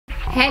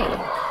Hey,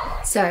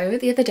 so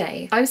the other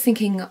day I was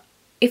thinking,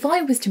 if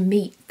I was to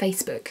meet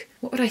Facebook,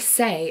 what would I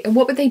say and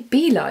what would they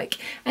be like?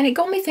 And it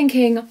got me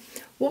thinking,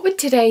 what would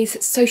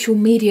today's social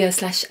media /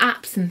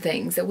 apps and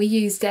things that we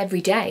used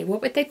every day,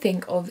 what would they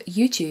think of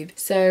YouTube?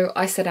 So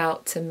I set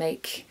out to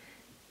make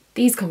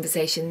these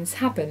conversations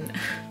happen.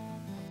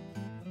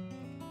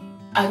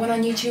 I went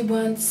on YouTube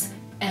once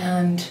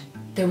and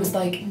there was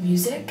like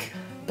music,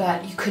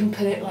 but you couldn't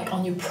put it like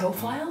on your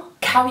profile.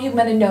 How are you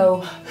gonna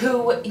know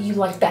who you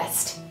like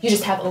best? You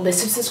just have a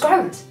list of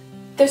subscribers.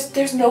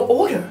 There's no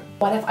order.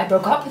 What if I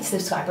broke up with a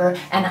subscriber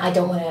and I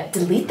don't want to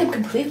delete them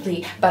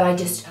completely, but I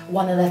just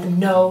want to let them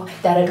know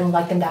that I don't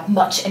like them that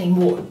much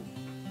anymore?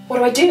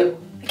 What do?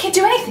 I can't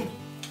do anything.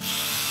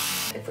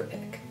 Pick for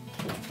pick.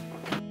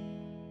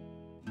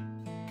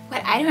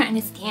 What I don't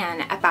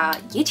understand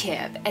about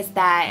YouTube is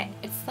that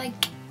it's like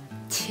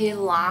too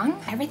long.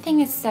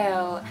 Everything is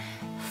so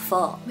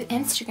full. With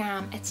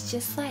Instagram, it's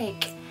just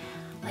like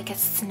a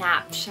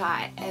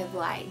snapshot of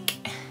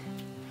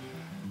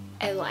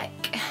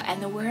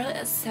and the world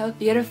is so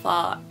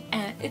beautiful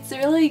and it's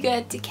really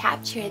good to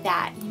capture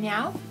that, you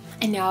know?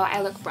 I know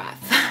I look rough.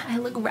 I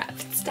look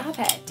rough. Stop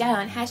it.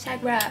 Don't.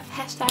 Hashtag rough.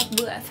 Hashtag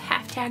woof.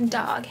 Hashtag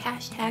dog.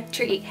 Hashtag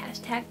treat.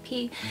 Hashtag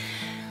pee.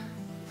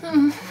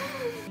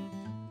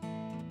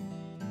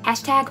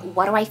 Hashtag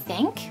what do I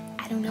think?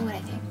 I don't know what I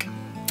think.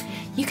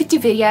 You could do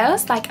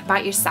videos like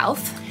about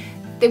yourself.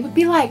 They would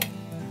be like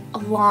a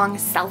long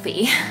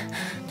selfie.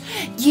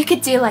 You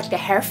could do like the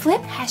hair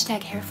flip.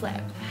 Hashtag hair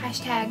flip.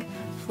 Hashtag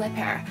flip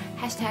hair.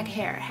 Hashtag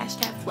hair.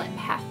 Hashtag flip.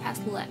 Half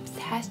past lips.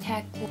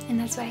 Hashtag. And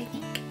that's what I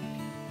think.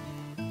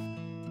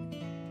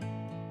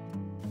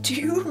 Do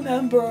you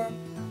remember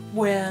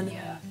when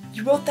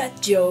you wrote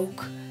that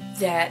joke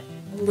that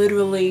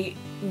literally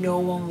no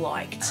one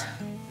liked?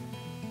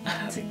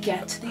 To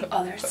get to the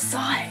other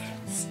side.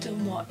 Still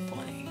not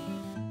funny.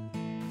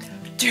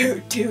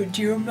 Dude, do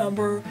you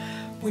remember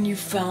when you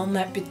found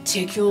that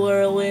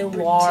particularly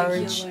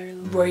large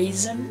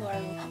raisin?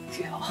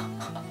 Yeah.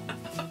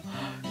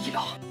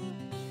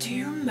 Do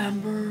you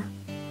remember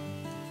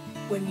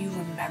when you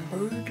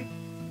remembered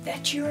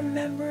that you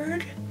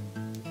remembered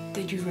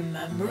that you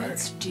remembered?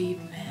 That's deep,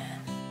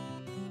 man.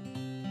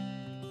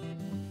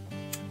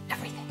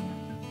 Everything.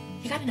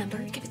 You got a number,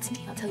 give it to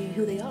me. I'll tell you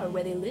who they are,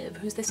 where they live,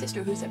 who's their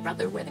sister, who's their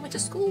brother, where they went to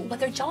school, what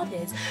their job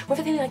is,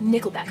 whether they like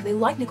Nickelback. If they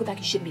like Nickelback,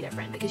 you shouldn't be their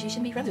friend because you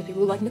shouldn't be friends with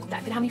people who like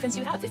Nickelback. Then how many friends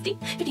do you have? 50?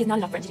 50 is not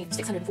enough friends. You need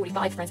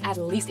 645 friends at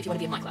least if you want to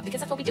be in my club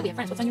because that's what we do. We have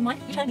friends. What's on your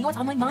mind? You telling me what's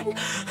on my mind?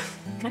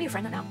 Can I be your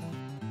friend now?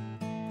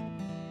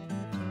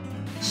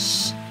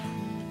 Shh.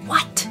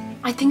 What?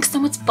 I think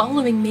someone's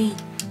following me.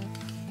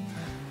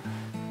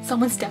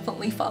 Someone's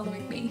definitely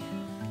following me.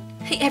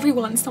 Hey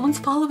everyone, someone's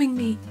following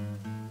me.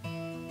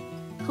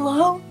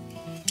 Hello?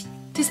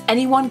 Does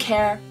anyone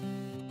care?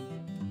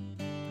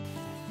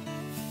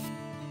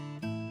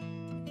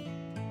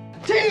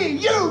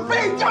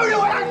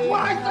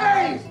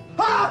 T-U-B-W-X-Y-Z!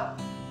 Huh?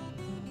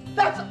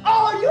 That's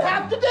all you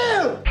have to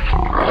do!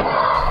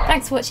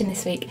 Thanks for watching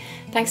this week.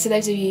 Thanks to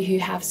those of you who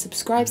have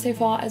subscribed so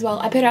far as well.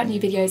 I put out new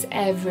videos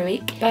every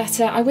week, but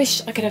I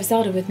wish I could have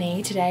Zelda with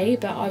me today,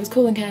 but I was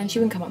calling her and she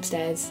wouldn't come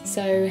upstairs,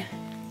 so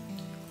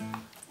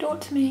talk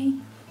to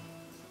me.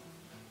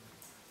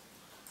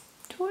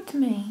 Talk to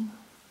me.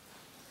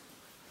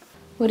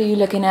 What are you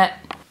looking at?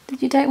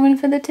 Did you take one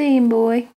for the team, boy?